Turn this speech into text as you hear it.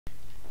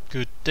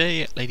Good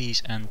day,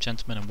 ladies and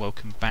gentlemen, and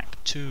welcome back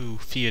to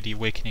Thea the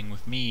Awakening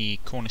with me,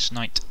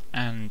 Cornish-Knight,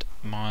 and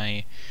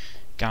my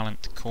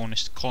gallant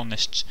Cornish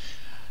colonists.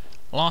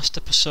 Last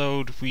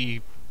episode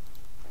we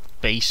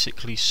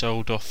basically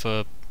sold off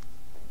a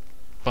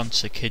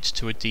bunch of kids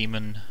to a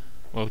demon,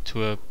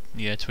 to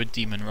a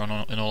demon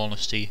run, in all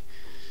honesty,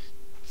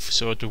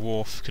 so a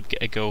dwarf could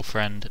get a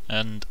girlfriend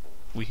and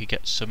we could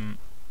get some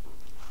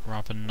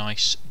rather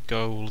nice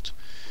gold.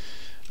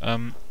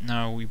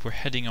 Now we were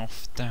heading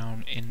off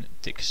down in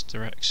Dick's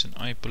direction.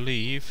 I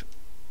believe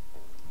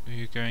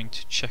we're going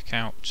to check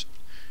out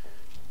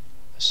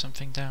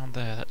something down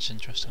there. That's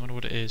interesting. I wonder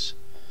what it is.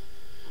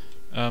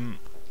 Some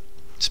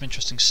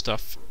interesting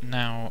stuff.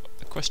 Now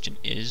the question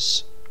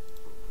is,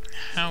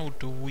 how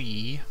do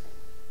we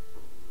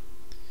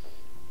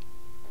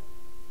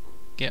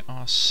get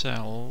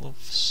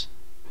ourselves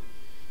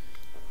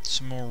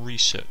some more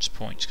research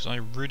points? Because I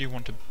really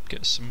want to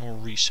get some more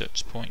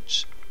research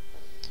points.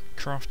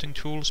 Crafting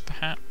tools,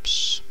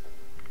 perhaps?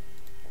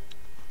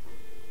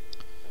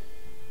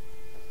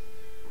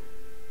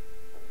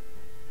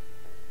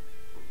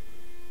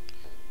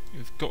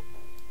 We've got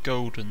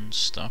golden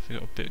stuff, we've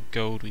got a bit of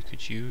gold we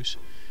could use.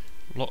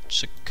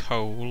 Lots of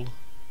coal.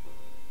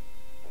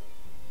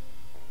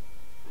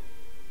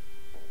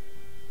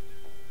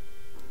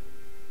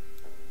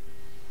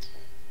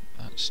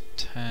 That's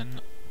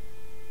 10.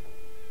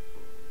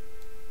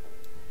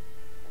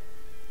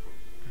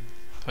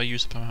 If I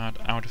use the power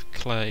out of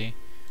clay,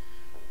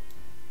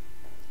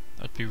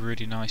 that'd be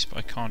really nice, but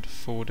I can't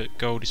afford it.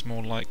 Gold is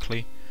more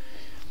likely.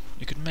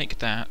 You could make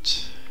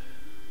that.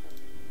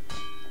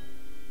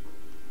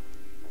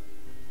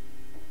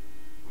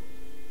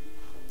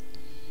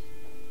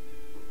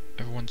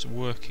 Everyone's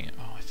working.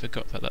 Oh, I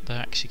forgot that they're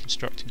actually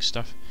constructing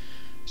stuff.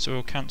 So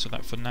we'll cancel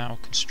that for now.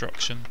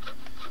 Construction.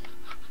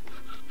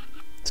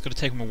 It's going to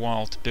take them a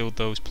while to build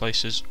those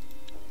places.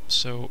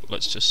 So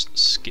let's just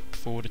skip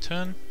forward a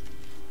turn.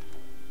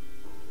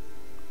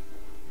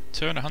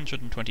 Turn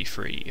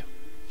 123.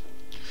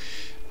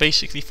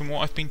 Basically, from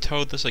what I've been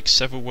told, there's like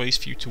several ways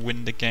for you to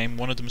win the game.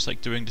 One of them is like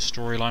doing the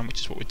storyline, which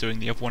is what we're doing.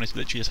 The other one is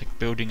literally just like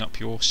building up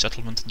your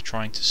settlement and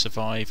trying to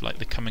survive like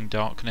the coming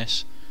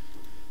darkness.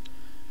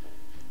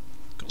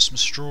 Got some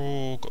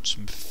straw, got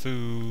some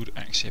food.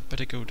 Actually, I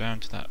better go down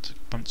to that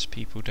bunch of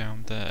people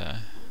down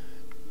there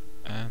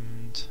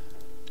and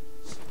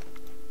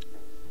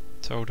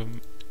tell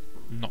them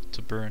not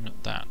to burn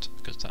that,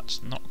 because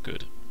that's not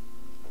good.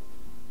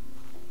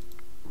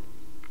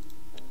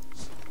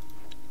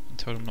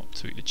 Told him not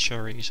to eat the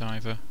cherries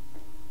either.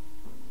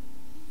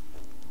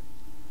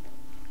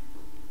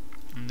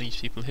 And these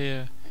people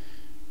here,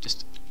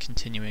 just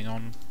continuing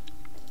on.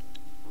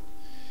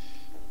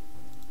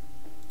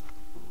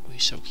 We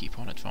shall keep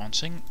on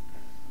advancing.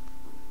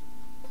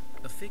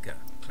 A figure,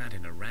 clad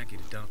in a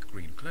ragged dark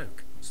green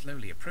cloak,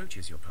 slowly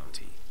approaches your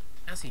party.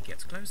 As he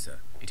gets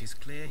closer, it is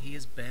clear he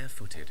is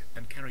barefooted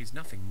and carries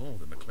nothing more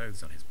than the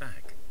clothes on his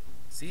back.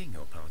 Seeing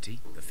your party,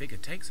 the figure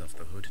takes off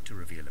the hood to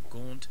reveal a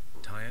gaunt,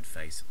 tired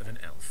face of an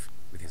elf,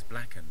 with his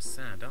black and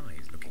sad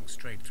eyes looking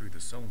straight through the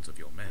souls of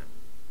your men.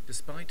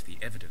 Despite the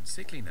evident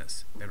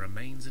sickliness, there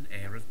remains an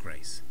air of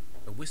grace,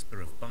 a whisper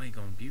of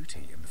bygone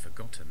beauty in the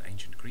forgotten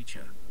ancient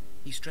creature.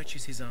 He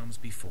stretches his arms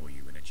before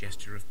you in a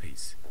gesture of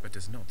peace, but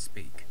does not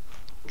speak.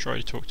 Try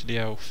to talk to the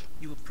elf.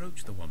 You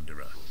approach the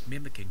wanderer,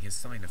 mimicking his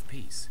sign of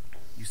peace.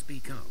 You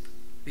speak up.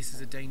 "This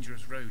is a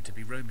dangerous road to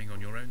be roaming on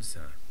your own,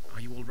 sir.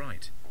 Are you all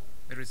right?"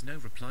 There is no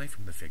reply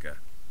from the figure,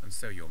 and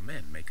so your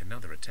men make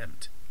another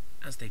attempt.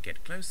 As they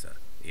get closer,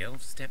 the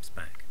elf steps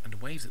back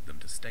and waves at them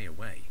to stay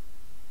away.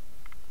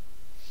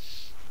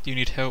 Do you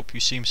need help? You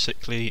seem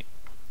sickly.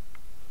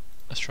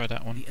 Let's try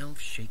that one. The elf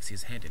shakes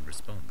his head in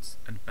response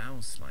and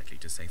bows slightly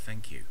to say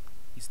thank you.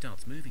 He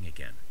starts moving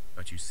again,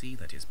 but you see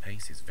that his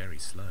pace is very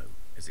slow,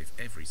 as if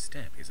every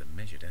step is a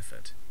measured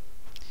effort.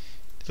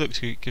 It looks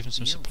good. Give him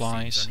some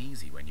supplies. The elf seems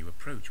uneasy when you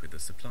approach with the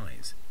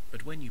supplies,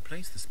 but when you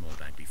place the small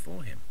bag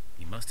before him,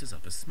 he musters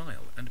up a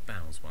smile and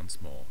bows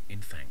once more,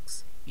 in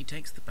thanks. He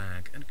takes the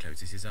bag and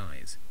closes his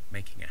eyes,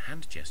 making a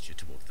hand gesture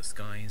towards the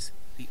skies,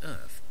 the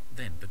earth,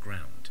 then the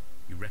ground.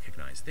 You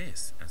recognize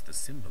this as the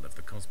symbol of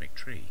the cosmic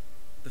tree.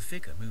 The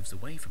figure moves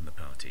away from the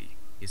party,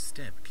 his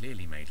step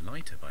clearly made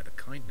lighter by the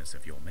kindness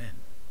of your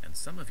men, and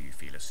some of you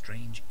feel a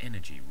strange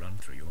energy run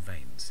through your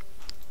veins.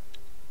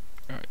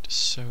 Right,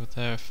 so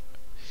there.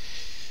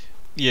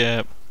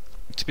 Yeah.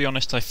 To be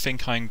honest, I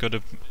think I'm going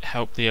to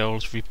help the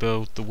elves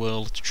rebuild the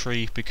world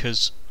tree,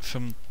 because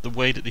from the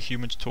way that the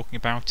humans are talking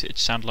about it, it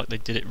sounded like they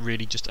did it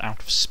really just out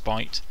of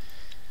spite,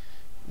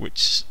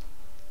 which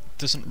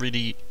doesn't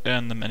really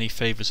earn them any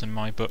favours in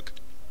my book.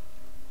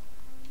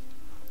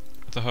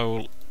 The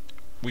whole,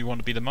 we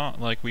want to be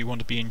we want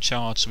to be in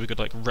charge, so we could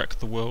like wreck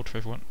the world for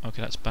everyone.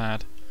 Okay, that's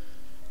bad.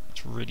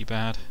 That's really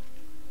bad.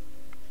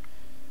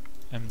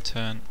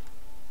 Turn.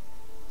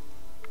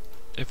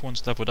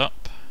 Everyone's leveled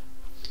up.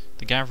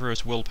 The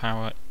Gatherer's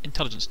willpower,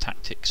 intelligence,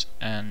 tactics,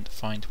 and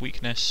find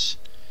weakness.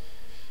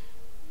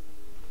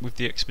 With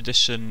the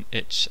expedition,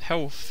 it's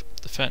health,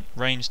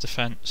 range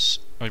defense,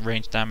 or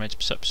range damage,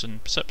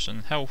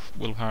 perception, health,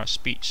 willpower,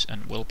 speech,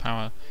 and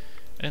willpower.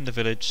 And in the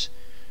village,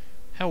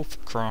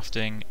 health,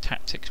 crafting,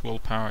 tactics,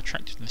 willpower,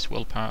 attractiveness,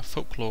 willpower,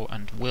 folklore,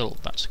 and will.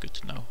 That's good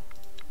to know.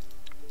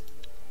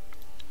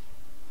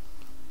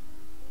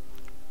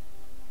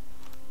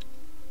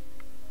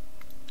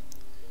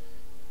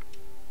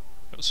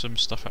 Got some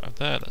stuff out of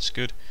there, that's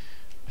good.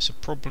 I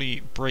should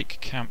probably break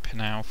camp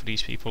now for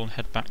these people and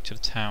head back to the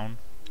town.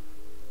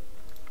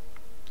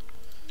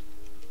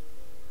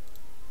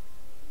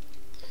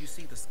 You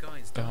see the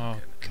skies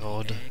darken,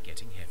 God. And the air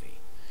getting heavy.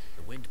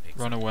 The wind picks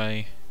Run up.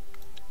 away.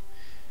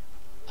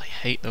 I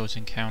hate those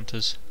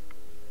encounters.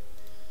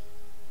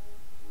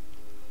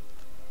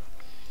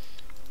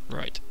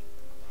 Right.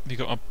 We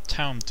got a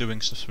town doing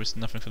stuff, so there's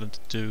nothing for them to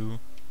do.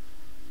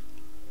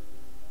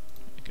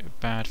 I get a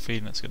bad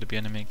feeling that's going to be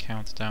enemy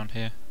encounter down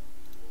here.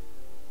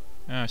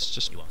 Oh, it's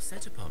just... You are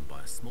set upon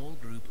by a small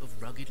group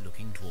of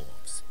rugged-looking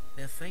dwarves.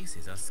 Their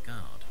faces are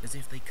scarred, as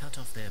if they cut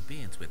off their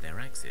beards with their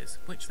axes,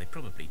 which they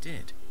probably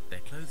did. Their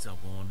clothes are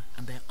worn,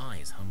 and their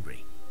eyes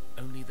hungry.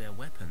 Only their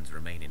weapons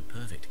remain in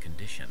perfect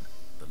condition,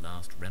 the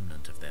last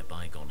remnant of their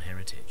bygone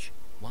heritage.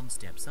 One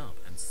steps up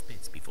and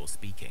spits before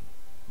speaking.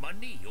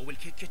 Money, or we'll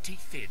kick your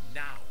teeth in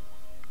now.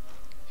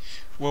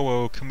 Whoa,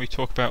 whoa, can we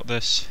talk about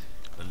this?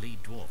 The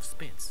lead dwarf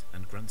spits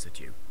and grunts at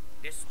you.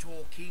 Less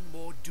talking,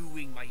 more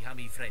doing, my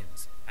hummy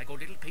friends. I got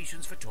little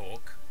patience for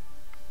talk.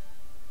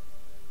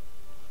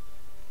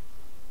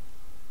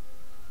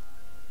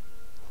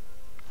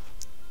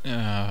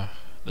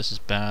 This is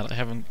bad. I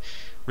haven't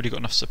really got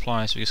enough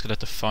supplies, so we're just gonna have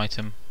to fight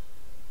him.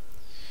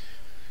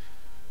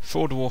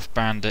 4 dwarf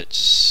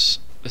bandits.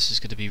 This is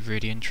gonna be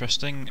really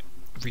interesting.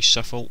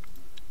 Reshuffle.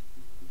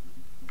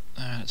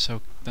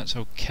 That's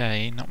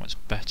okay. Not much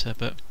better,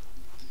 but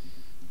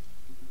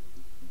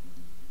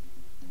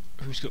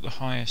who's got the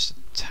highest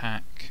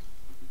attack?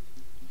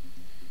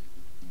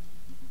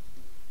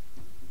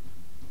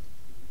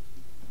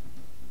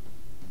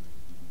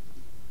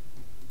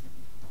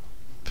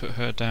 Put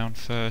her down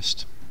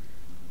first.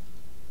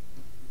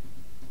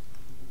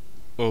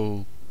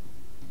 Oh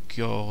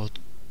God,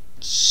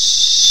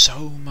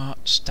 so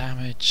much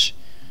damage.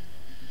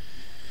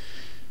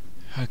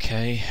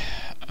 Okay,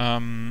 we're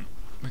going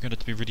to have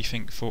to be really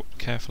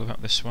careful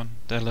about this one.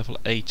 They're level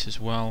 8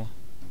 as well,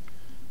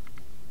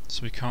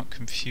 so we can't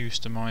confuse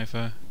them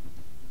either.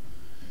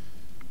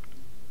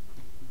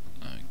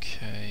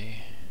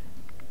 Okay.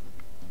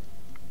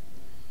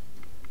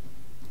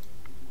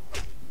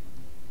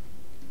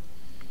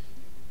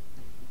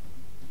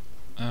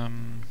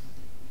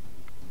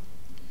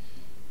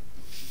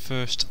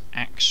 First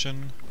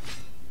action.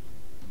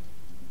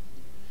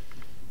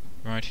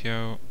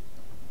 Rightio.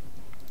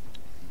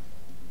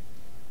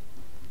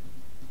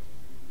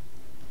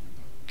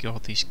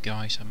 God, these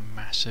guys are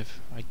massive.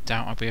 I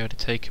doubt I'll be able to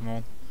take them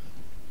all.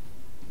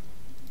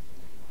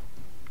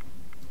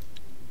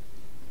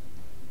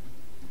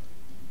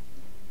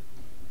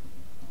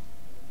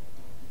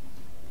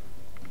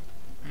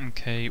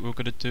 Okay, we're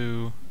gonna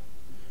do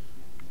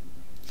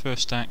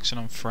first action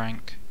on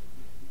Frank.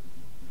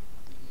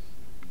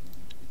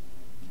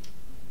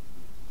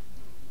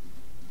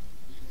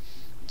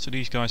 So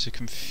these guys are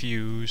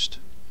confused.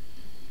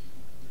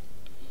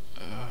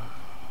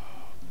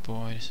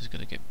 Boy, this is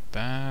gonna get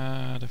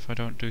bad if I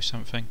don't do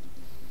something.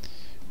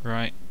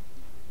 Right.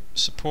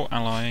 Support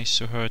ally,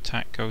 so her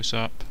attack goes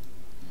up.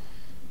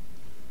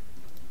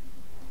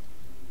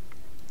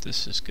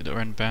 This is gonna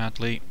end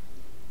badly.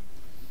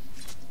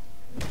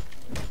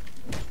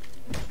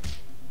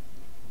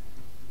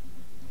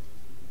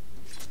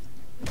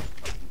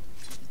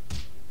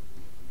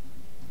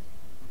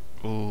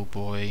 Oh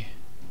boy.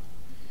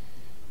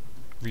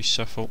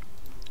 Reshuffle.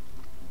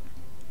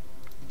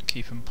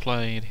 Keep him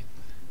played.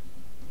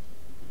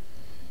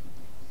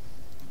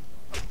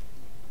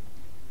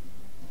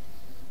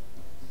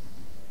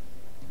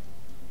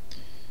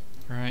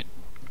 Right,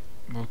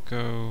 we'll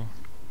go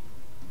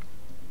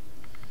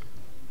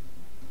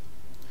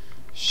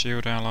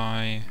shield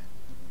ally,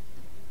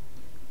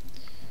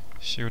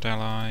 shield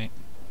ally.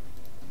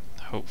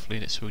 Hopefully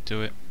this will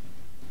do it.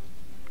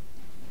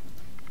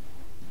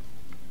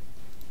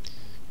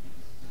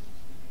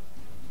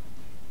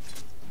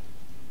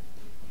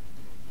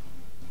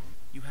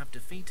 You have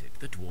defeated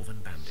the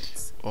dwarven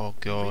bandits. Oh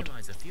God. You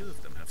realise a few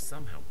of them have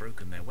somehow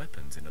broken their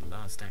weapons in a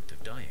last act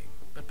of dying,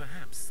 but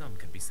perhaps some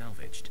can be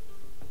salvaged.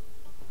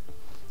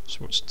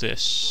 So what's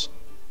this?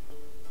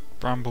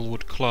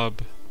 Bramblewood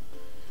Club.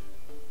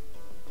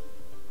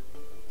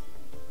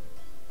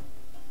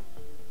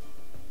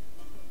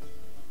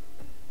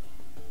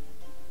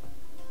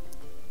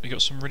 We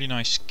got some really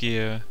nice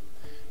gear,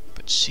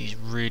 but she's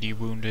really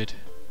wounded.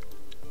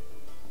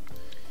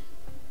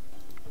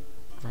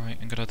 Right,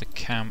 I'm gonna have the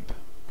camp.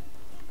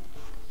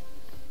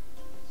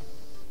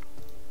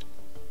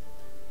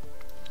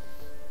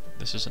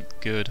 This isn't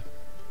good.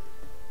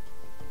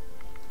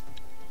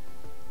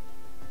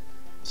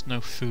 There's no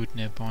food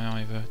nearby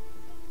either.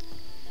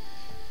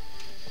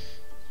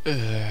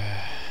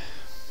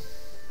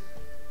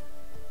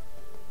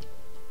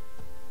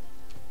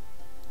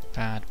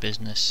 Bad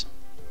business.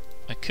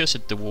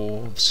 Accursed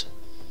dwarves.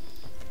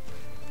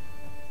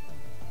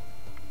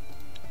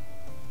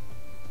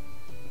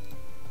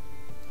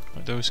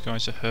 Right, those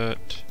guys are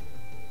hurt.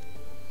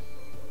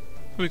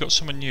 Oh, we got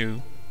someone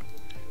new.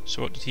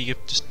 So what did he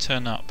just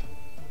turn up?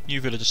 New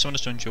villager, someone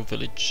has joined your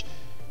village.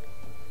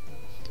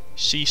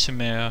 See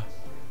Samir.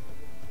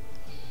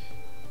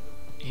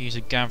 He's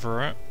a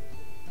gatherer.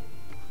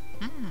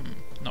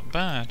 Not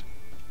bad.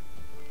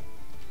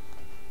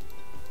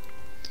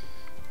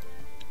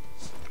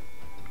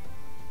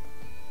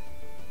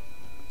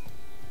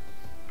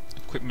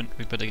 Equipment,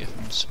 we better get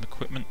him some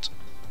equipment.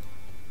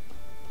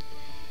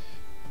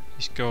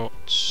 He's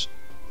got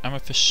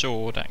amethyst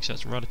sword, actually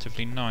that's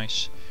relatively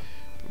nice,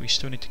 but we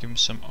still need to give him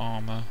some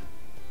armour.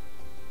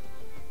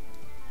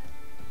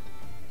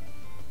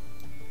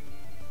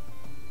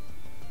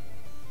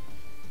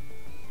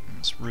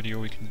 That's really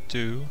all we can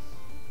do.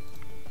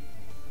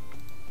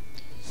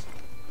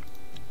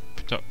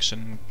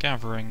 Production,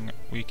 gathering,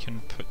 we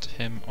can put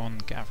him on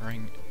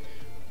gathering.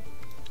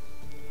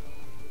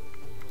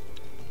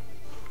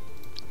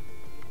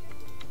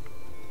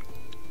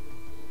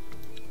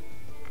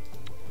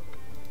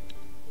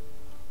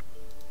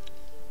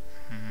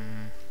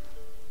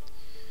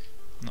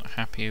 Not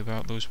happy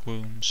about those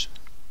wounds.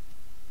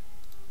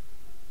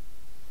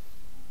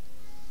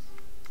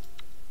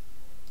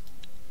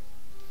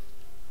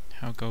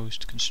 How goes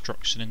the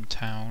construction in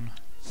town?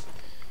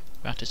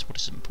 That is what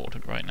is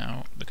important right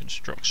now, the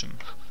construction.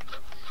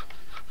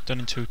 Done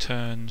in 2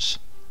 turns.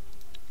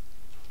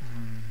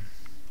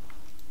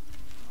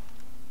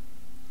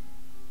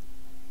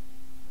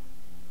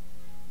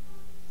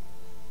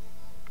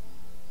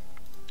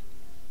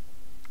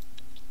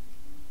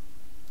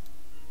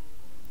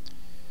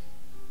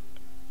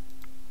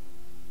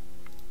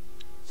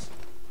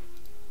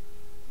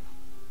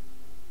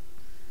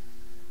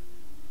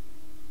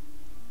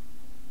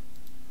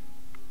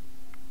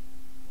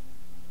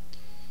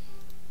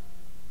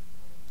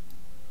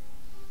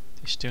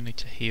 They still need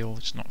to heal,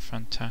 it's not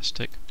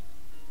fantastic.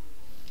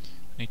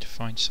 I need to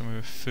find somewhere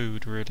with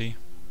food, really.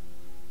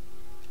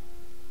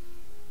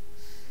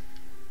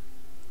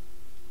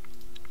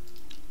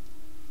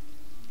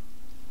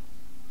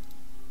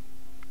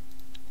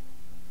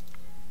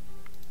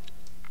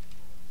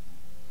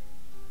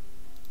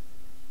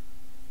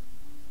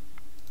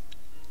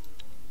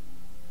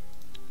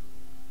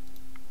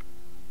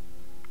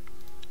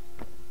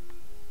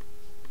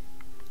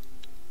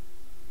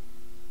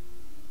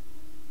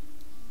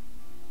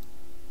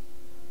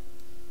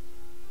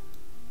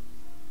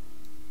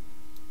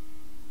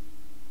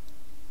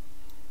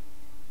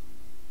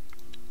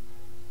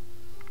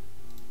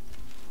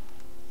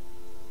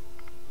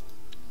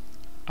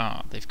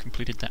 Ah, they've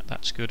completed that,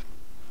 that's good.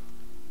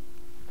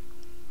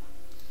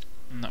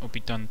 And that will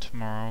be done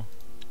tomorrow.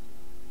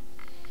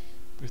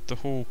 With the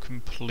hall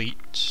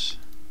complete.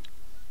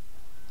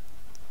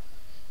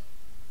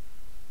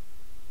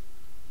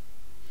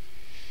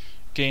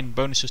 Gain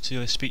bonuses to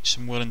their speech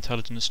and will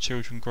intelligence.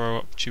 Children grow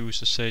up,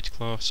 choose the sage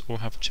class, or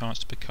have a chance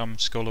to become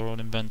scholar or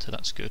inventor,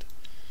 that's good.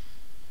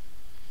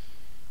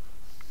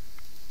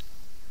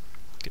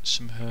 Get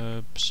some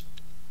herbs.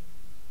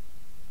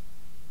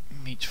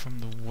 Meat from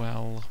the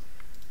well.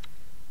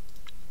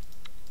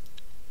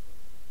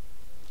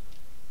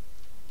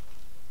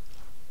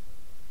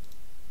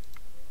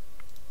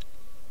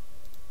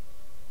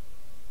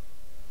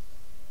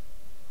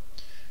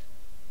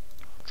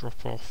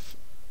 Drop off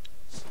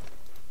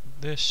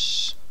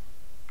this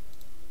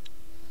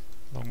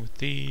along with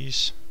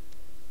these,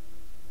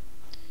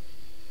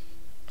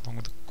 along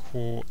with the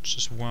quartz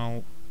as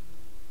well.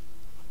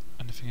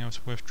 Anything else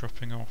worth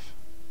dropping off?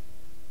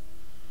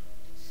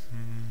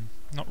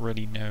 Not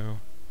really, no.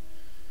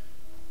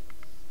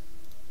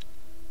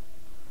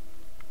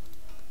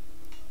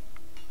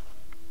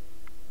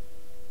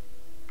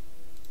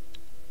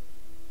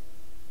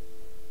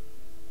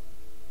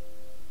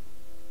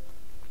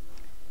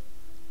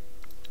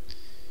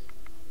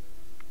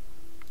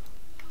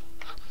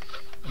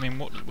 I mean,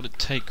 what would it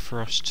take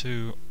for us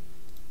to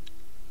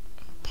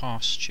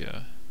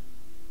pasture?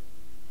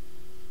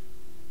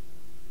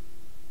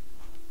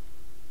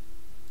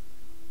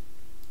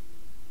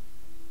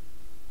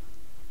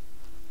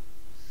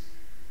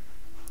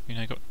 You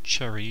know, I got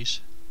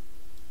cherries.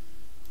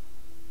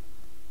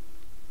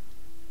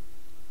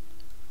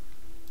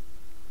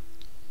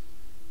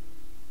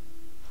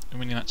 I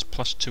mean, that's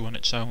 +2 on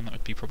its own. That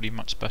would be probably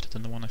much better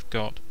than the one I've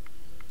got.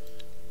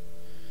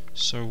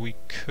 So we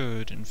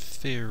could, in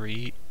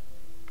theory,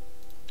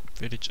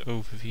 village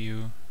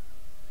overview,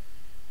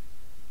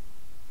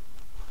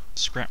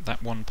 scrap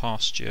that one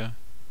pasture.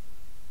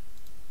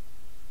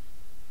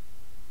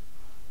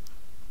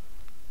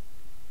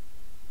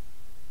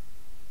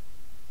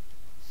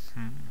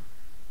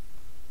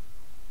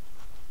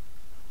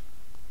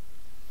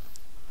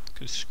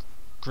 Could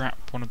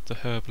scrap one of the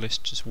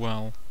herbalists as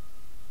well.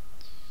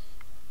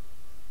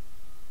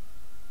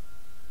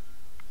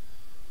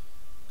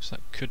 So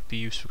that could be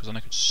useful, because then I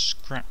could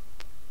scrap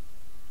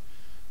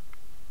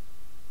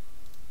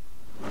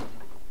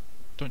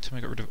don't tell me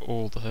I got rid of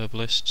all the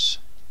herbalists.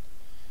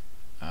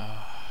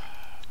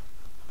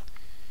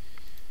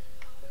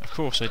 Of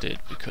course I did,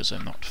 because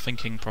I'm not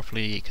thinking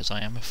properly, because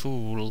I am a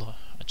fool.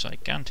 A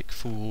gigantic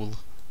fool.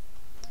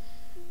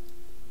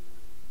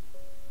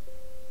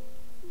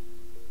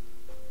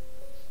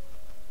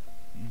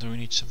 Do we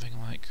need something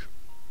like...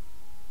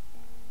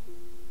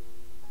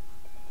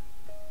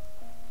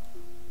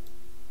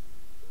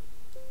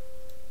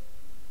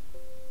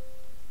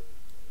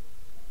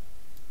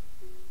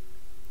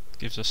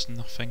 gives us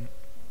nothing.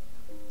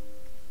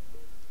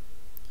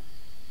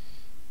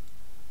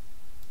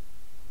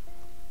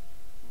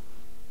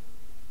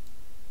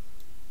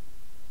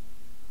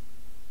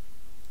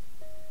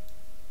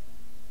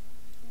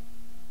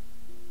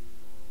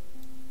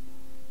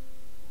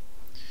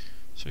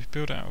 So we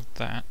build out of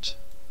that.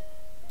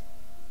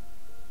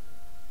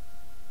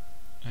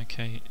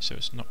 Okay, so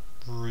it's not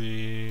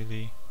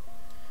really...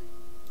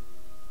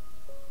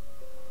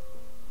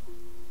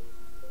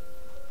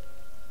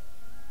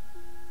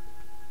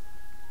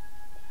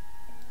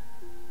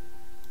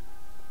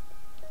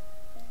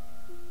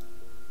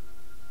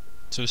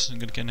 So this isn't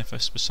going to get enough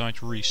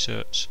besides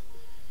research.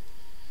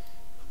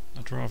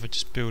 I'd rather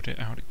just build it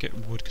out and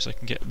get wood, because I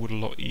can get wood a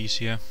lot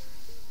easier.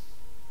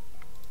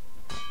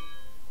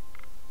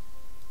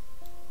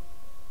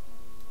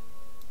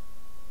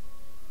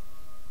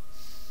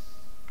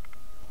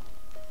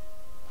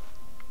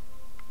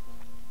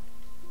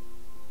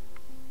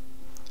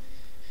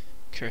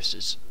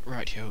 Curses.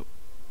 Right, yo.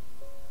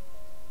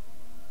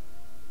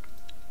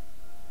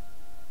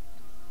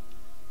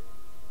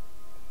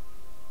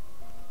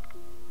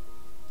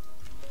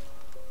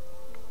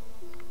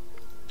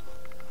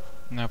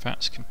 Now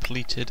that's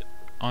completed,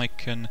 I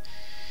can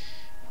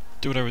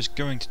do what I was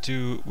going to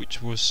do,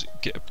 which was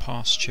get a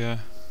pasture,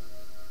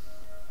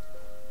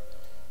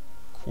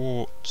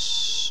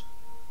 quartz,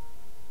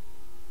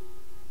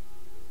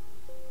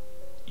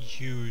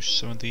 use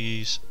some of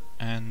these,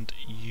 and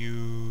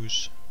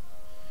use,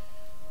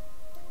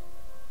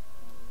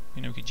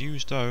 you know, we could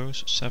use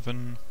those,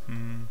 7,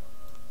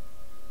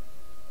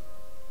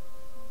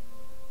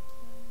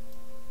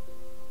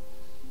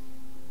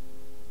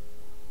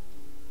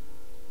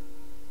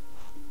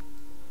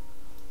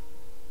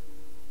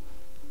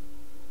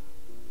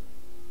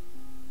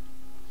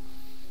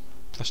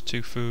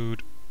 +2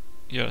 food.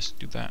 Yeah, let's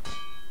do that.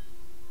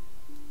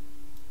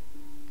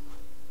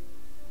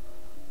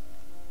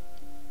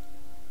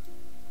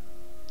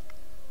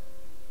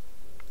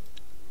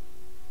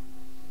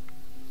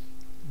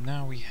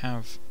 Now we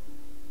have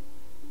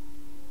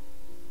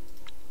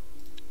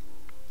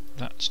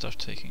that stuff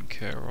taken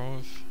care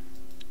of.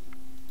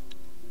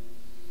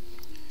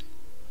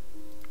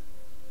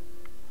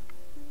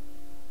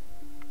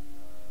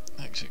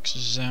 Let's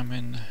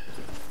examine.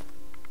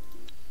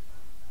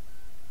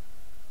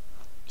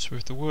 So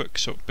with the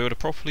workshop, build a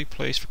properly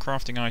placed for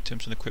crafting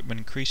items and equipment,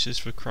 increases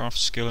for craft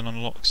skill and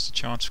unlocks the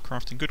chance of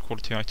crafting good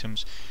quality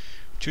items.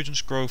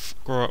 Children's grow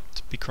up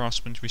to be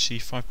craftsmen,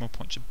 receive 5 more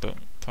points of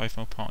bone, 5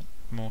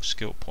 more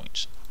skill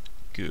points.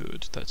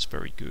 Good, that's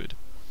very good.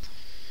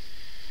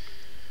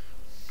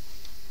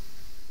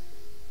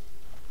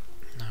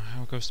 Now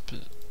how goes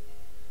the...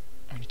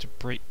 I need to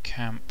break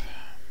camp.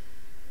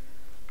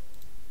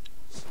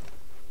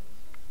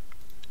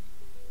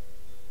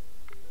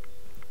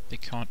 They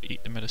can't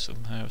eat the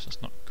medicinal herbs,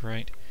 that's not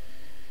great.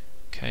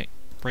 Okay,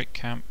 break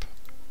camp.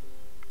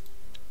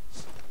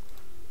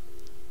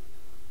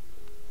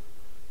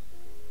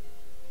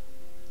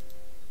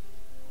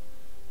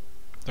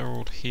 They're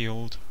all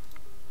healed.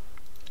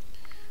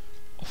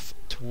 Off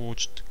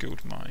towards the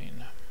gold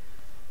mine.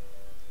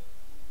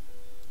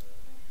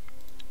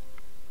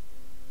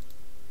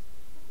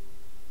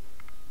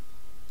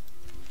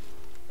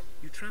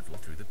 You travel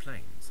through the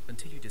plains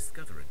until you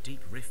discover a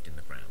deep rift in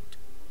the ground.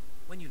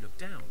 When you look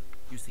down,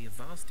 you see a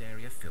vast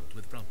area filled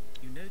with rock.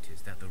 You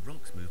notice that the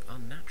rocks move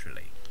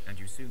unnaturally, and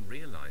you soon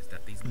realize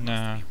that these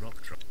must be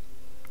rock trolls.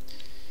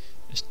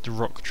 It's the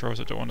rock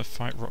trolls. I don't want to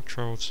fight rock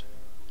trolls.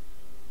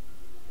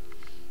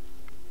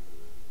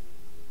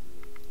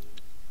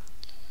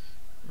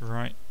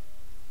 Right.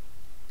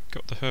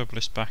 Got the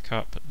herbalist back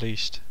up at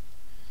least.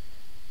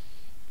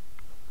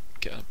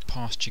 Get a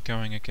pasture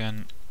going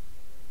again.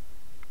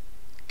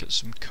 Get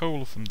some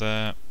coal from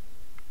there.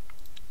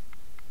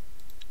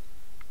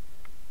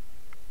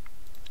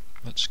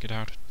 Let's get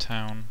out of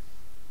town.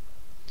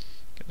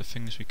 Get the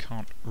things we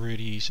can't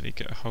really easily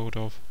get a hold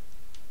of.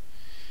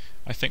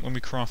 I think when we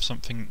craft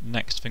something,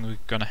 next thing we're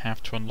going to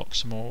have to unlock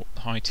some more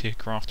high tier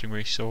crafting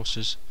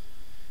resources.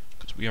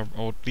 Because we are,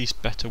 or at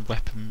least better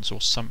weapons or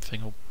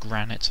something, or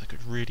granite. I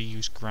could really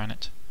use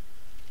granite.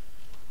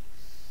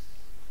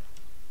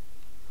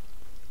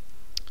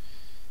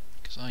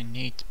 Because I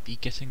need to be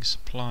getting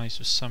supplies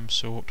of some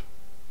sort.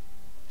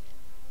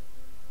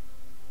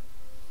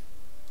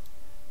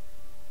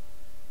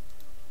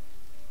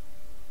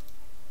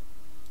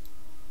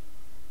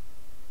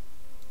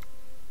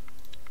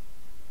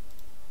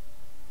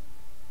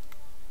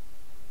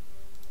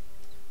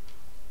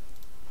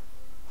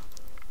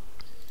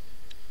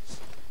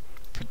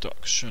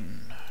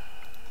 Production.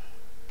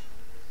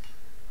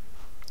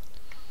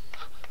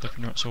 They're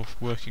not sort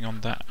of working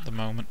on that at the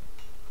moment.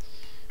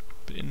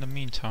 But in the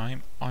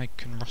meantime, I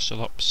can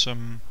rustle up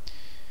some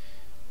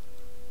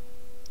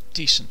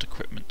decent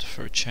equipment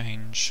for a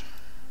change.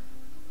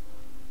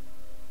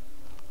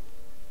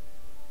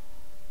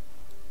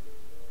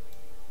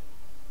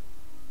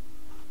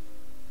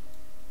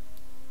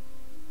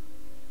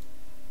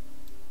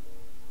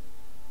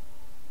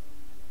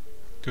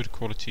 Good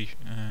quality.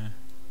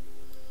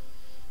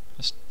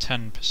 That's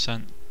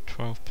 10%,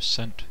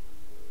 12%.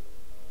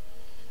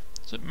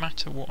 Does it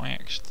matter what I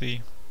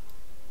actually...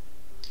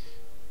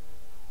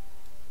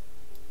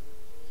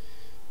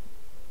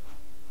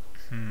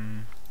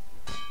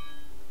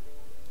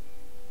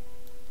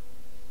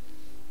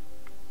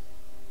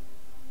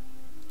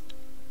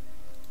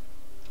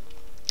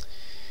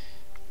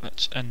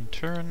 Let's end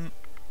turn.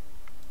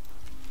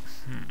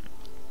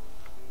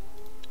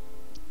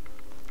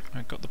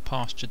 I got the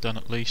pasture done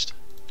at least.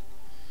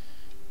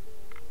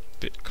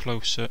 Bit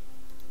closer.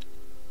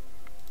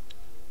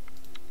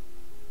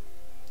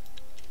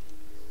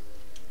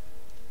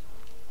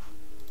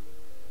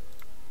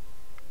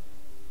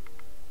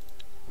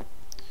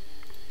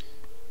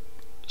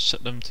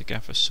 Set them to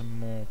gather some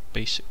more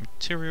basic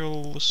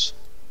materials.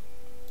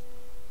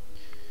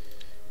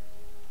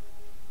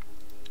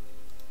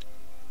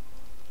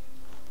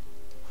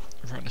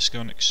 Right, let's go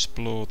and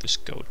explore this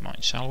gold mine,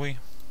 shall we?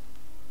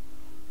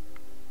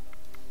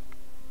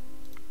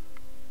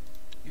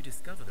 You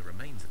discover the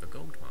remains of a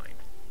gold mine.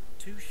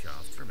 2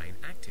 shafts remain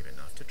active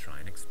enough to try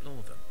and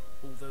explore them,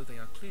 although they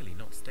are clearly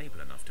not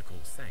stable enough to call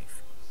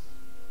safe.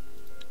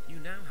 You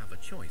now have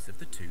a choice of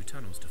the 2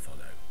 tunnels to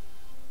follow.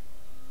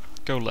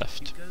 Go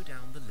left. You go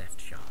down the left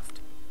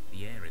shaft.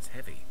 The air is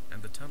heavy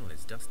and the tunnel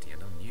is dusty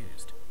and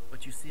unused,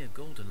 but you see a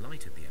golden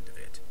light at the end of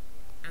it.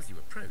 As you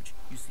approach,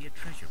 you see a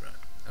treasurer,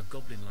 a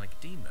goblin-like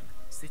demon,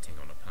 sitting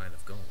on a pile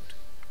of gold.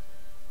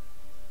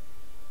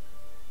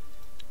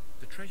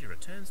 The treasurer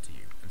turns to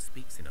you and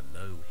speaks in a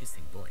low,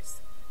 hissing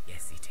voice.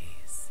 Yes, it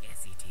is.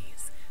 Yes, it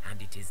is.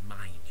 And it is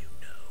mine, you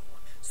know.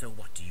 So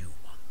what do you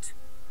want?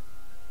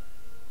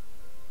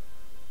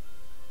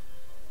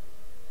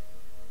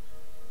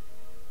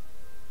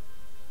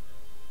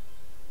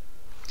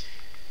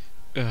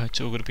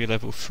 It's all going to be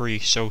level 3,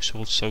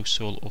 social,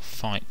 or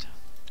fight.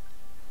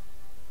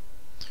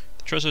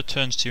 The treasurer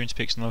turns to you and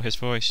speaks in a low his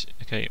voice.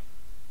 Okay,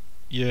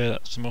 yeah,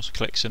 that's the monster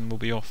collection. We'll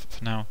be off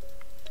for now.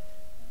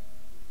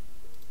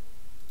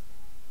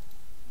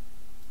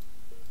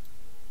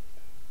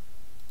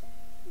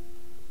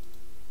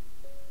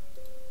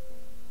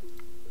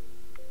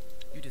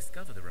 You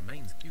discover the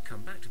remains. You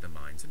come back to the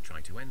mines and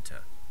try to enter,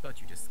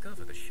 but you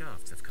discover the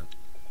shafts have come.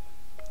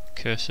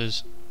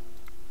 Curses.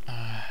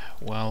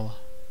 Well,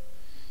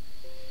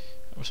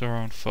 that was our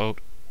own fault.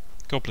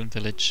 Goblin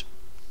village.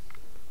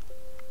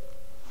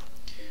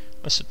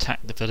 Let's attack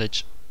the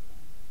village.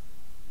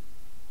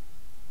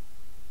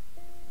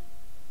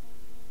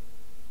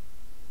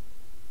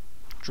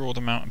 Draw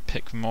them out and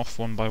pick them off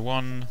one by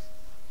one.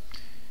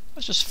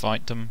 Let's just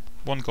fight them.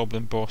 1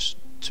 goblin boss,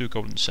 2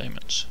 goblin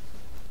saemons.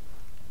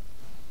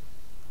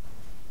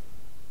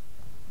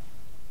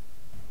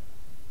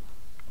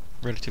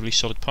 Relatively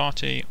solid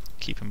party.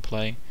 Keep and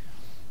play.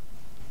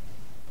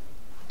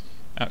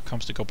 Out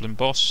comes the goblin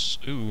boss.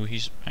 Ooh,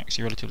 he's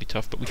actually relatively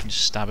tough, but we can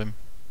just stab him.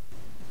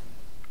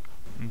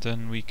 And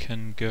then we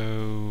can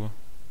go...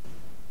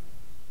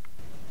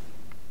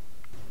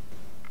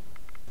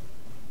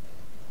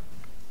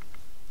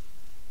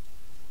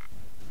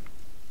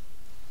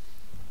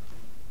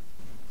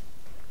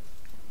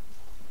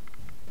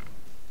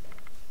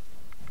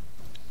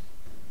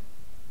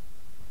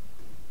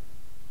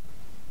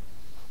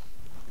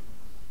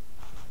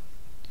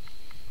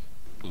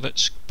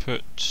 Let's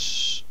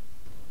put...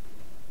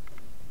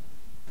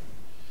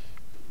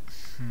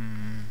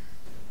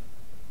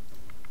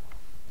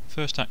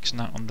 First action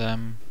out on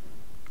them.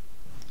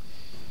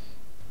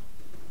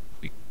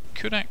 We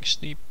could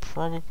actually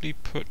probably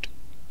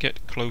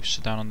get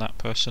closer down on that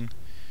person.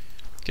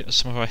 Get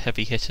some of our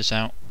heavy hitters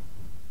out.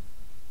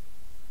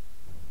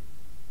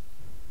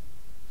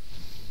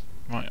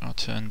 Right, our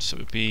turn, so it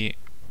would be...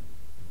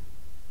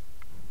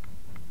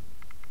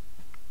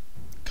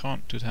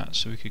 Can't do that,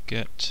 so we could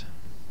get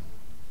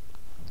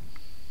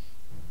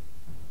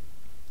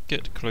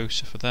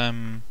closer for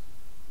them.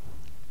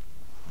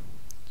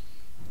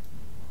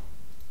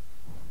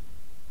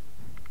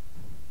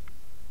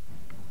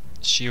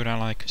 Shield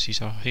ally because he's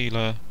our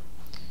healer.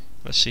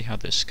 Let's see how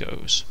this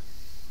goes.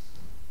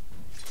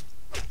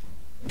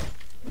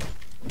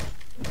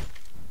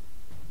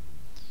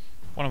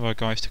 One of our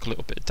guys took a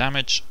little bit of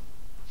damage.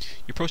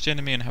 You approach the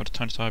enemy and have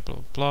time to die, blah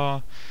blah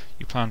blah.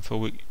 You plan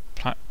for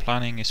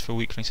planning is for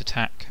weaklings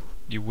attack.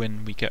 You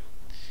win, we get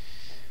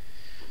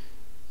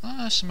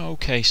some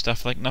okay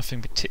stuff, like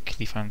nothing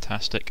particularly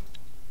fantastic.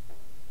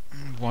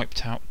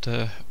 Wiped out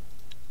the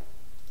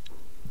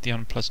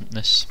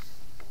unpleasantness.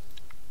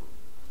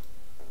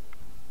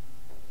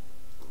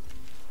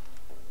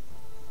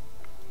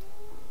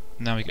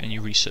 Now we get a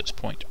new research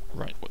point.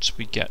 Right, what do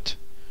we get?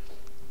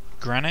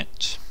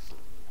 Granite.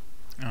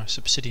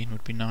 Obsidian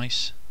would be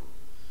nice.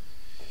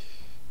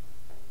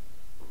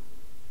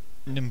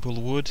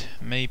 nimble wood,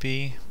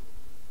 maybe.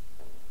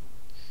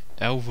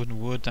 Elven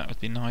wood, that would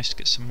be nice to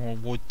get some more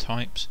wood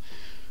types.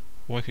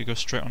 Or I could go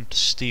straight on to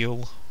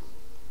steel.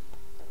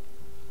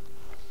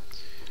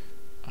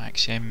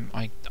 Actually,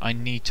 I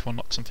need to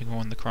unlock something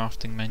more in the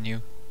crafting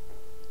menu.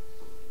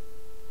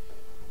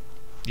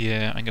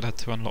 Yeah, I'm gonna have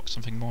to unlock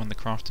something more in the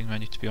crafting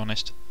menu, to be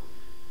honest.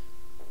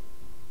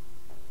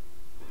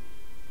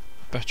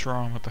 Better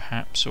armour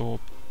perhaps, or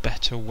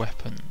better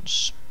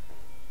weapons.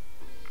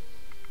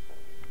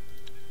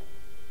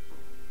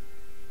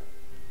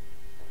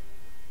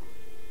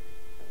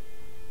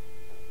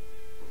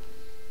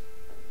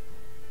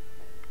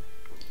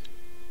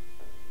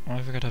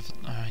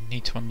 I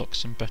need to unlock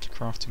some better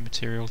crafting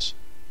materials.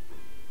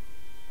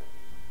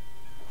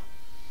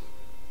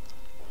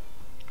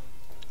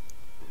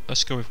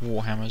 Let's go with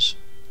warhammers.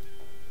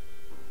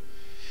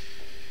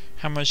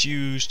 Hammers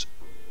used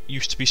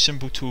to be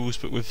simple tools,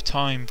 but with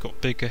time got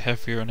bigger,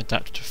 heavier and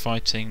adapted to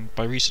fighting.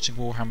 By researching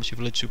warhammers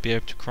you've literally be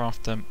able to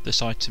craft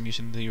this item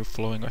using the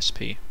following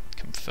recipe.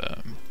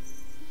 Confirm.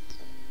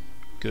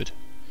 Good.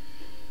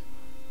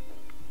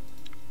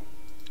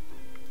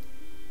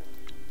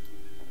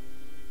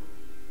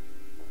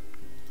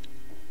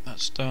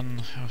 That's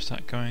done. How's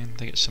that going?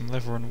 They get some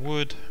leather and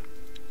wood.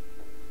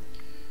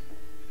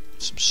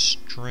 Some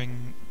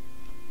string.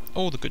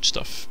 All the good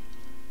stuff.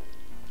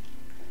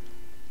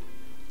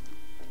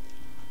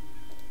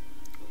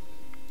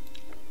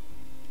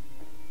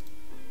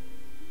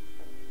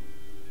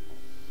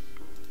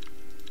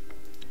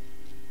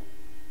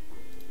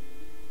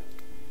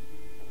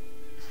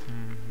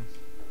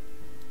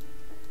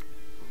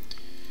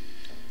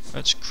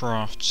 Let's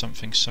craft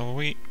something, shall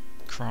we?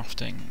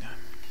 Crafting.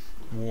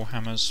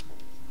 Warhammers.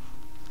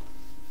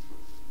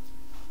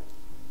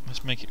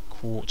 Let's make it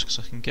quartz, because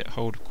I can get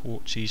hold of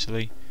quartz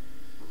easily.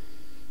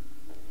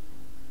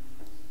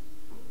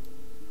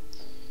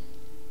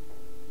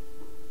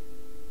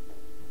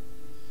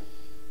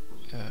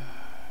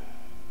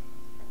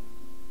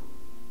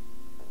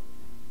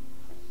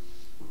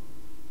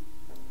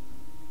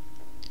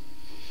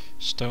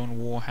 Stone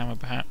warhammer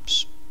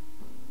perhaps.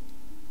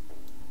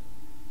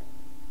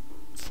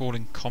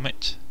 Falling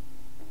comet.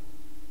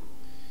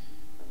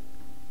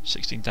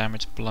 16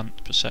 damage,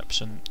 blunt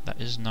perception, that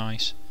is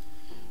nice.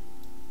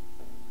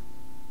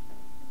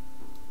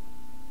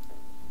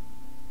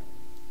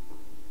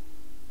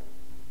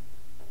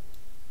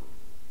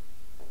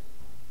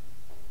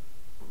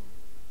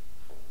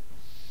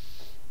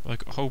 I've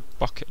got a whole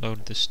bucket load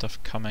of this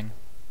stuff coming.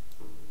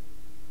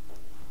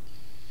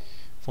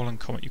 Falling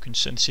comet, you can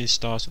see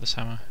stars with this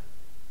hammer.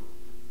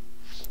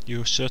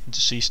 You're certain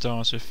to see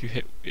stars if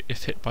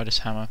hit by this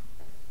hammer.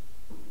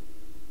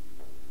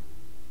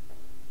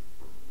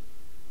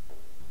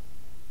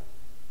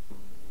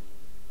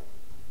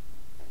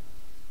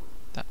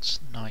 That's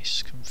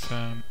nice.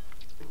 Confirm.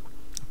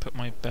 I'll put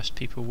my best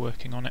people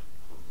working on it.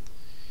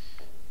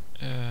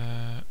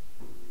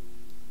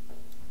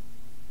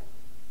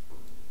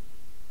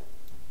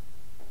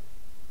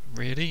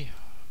 Really?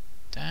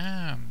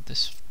 Damn,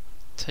 this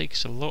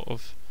takes a lot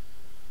of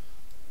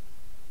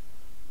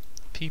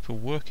people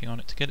working on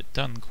it to get it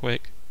done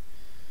quick.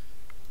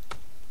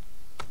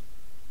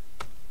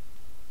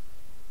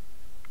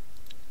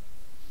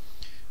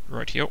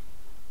 Rightio.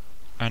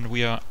 And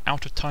we are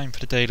out of time for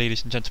today,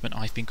 ladies and gentlemen.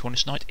 I've been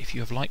Cornish-Knight. If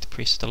you have liked,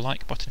 press the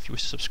like button. If you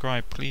wish to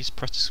subscribe, please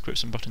press the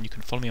subscription button. You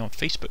can follow me on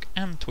Facebook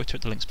and Twitter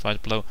at the links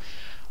provided below.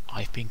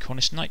 I've been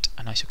Cornish-Knight,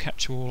 and I shall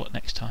catch you all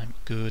next time.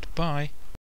 Goodbye.